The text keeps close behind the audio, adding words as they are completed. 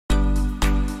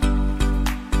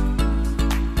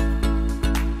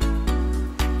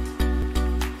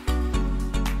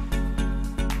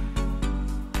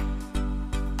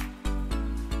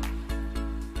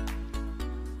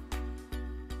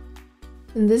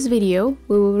In this video,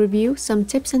 we will review some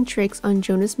tips and tricks on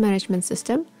Jonas Management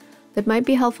System that might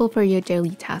be helpful for your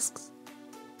daily tasks.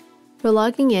 For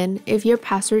logging in, if your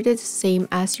password is the same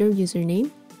as your username,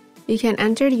 you can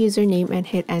enter the username and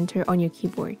hit enter on your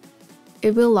keyboard.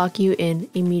 It will log you in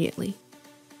immediately.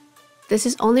 This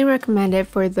is only recommended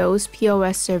for those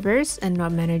POS servers and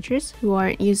not managers who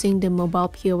aren't using the mobile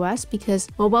POS because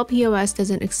mobile POS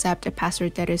doesn't accept a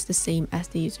password that is the same as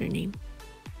the username.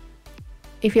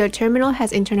 If your terminal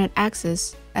has internet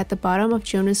access, at the bottom of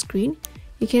Jonas screen,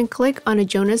 you can click on the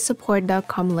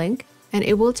jonassupport.com link and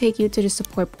it will take you to the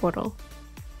support portal.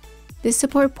 This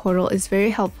support portal is very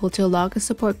helpful to log a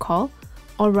support call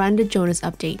or run the Jonas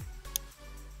update.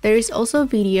 There is also a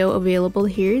video available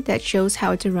here that shows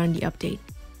how to run the update.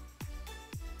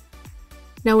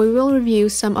 Now we will review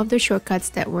some of the shortcuts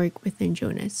that work within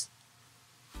Jonas.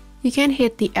 You can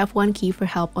hit the F1 key for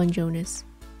help on Jonas.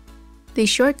 The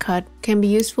shortcut can be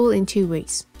useful in two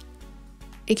ways.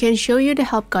 It can show you the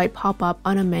help guide pop-up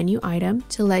on a menu item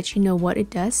to let you know what it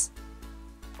does,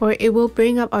 or it will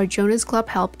bring up our Jonas Club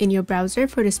help in your browser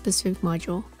for the specific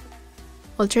module.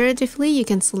 Alternatively, you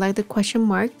can select the question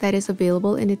mark that is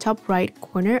available in the top right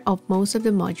corner of most of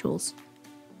the modules.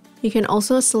 You can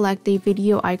also select the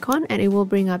video icon and it will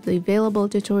bring up the available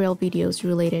tutorial videos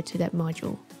related to that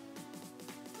module.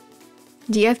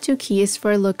 The F2 key is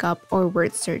for lookup or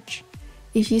word search.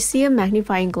 If you see a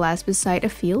magnifying glass beside a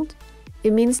field,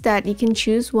 it means that you can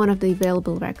choose one of the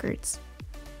available records.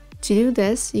 To do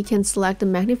this, you can select the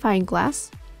magnifying glass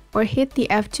or hit the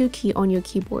F2 key on your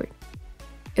keyboard.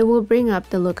 It will bring up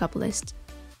the lookup list.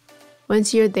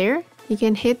 Once you're there, you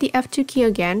can hit the F2 key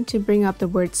again to bring up the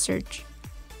word search.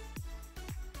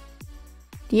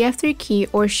 The F3 key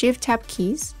or Shift-Tab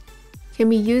keys can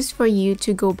be used for you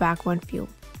to go back one field.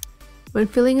 When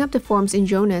filling up the forms in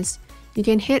Jonas, you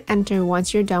can hit enter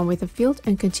once you're done with the field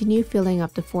and continue filling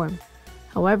up the form.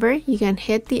 However, you can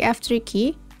hit the F3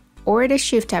 key or the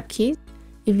Shift-Tab key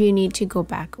if you need to go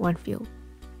back one field.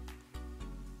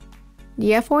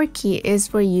 The F4 key is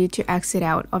for you to exit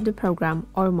out of the program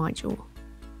or module.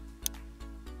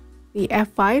 The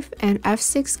F5 and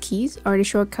F6 keys are the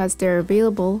shortcuts that are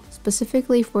available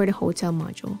specifically for the hotel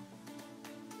module.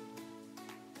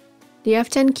 The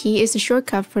F10 key is a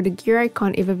shortcut for the gear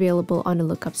icon if available on the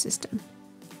lookup system.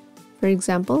 For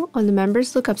example, on the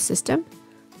members lookup system,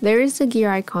 there is a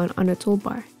gear icon on the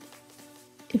toolbar.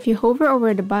 If you hover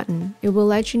over the button, it will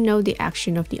let you know the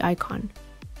action of the icon.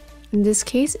 In this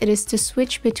case, it is to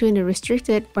switch between the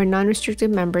restricted or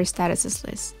non-restricted member statuses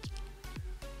list.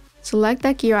 Select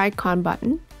that gear icon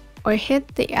button or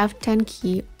hit the F10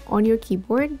 key on your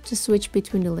keyboard to switch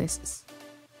between the lists.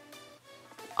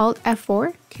 Alt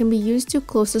F4 can be used to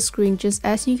close the screen just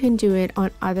as you can do it on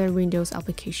other Windows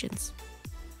applications.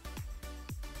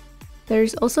 There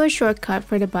is also a shortcut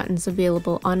for the buttons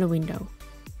available on the window.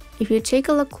 If you take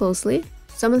a look closely,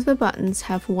 some of the buttons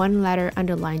have one letter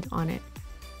underlined on it.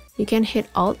 You can hit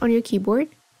Alt on your keyboard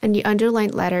and the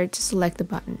underlined letter to select the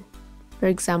button. For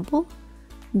example,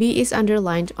 B is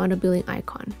underlined on the billing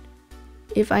icon.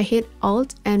 If I hit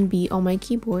Alt and B on my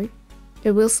keyboard,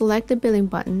 it will select the billing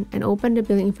button and open the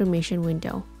billing information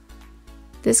window.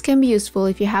 This can be useful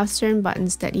if you have certain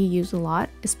buttons that you use a lot,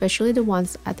 especially the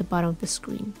ones at the bottom of the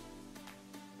screen.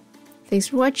 Thanks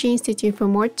for watching, stay tuned for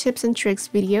more tips and tricks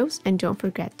videos and don't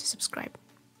forget to subscribe.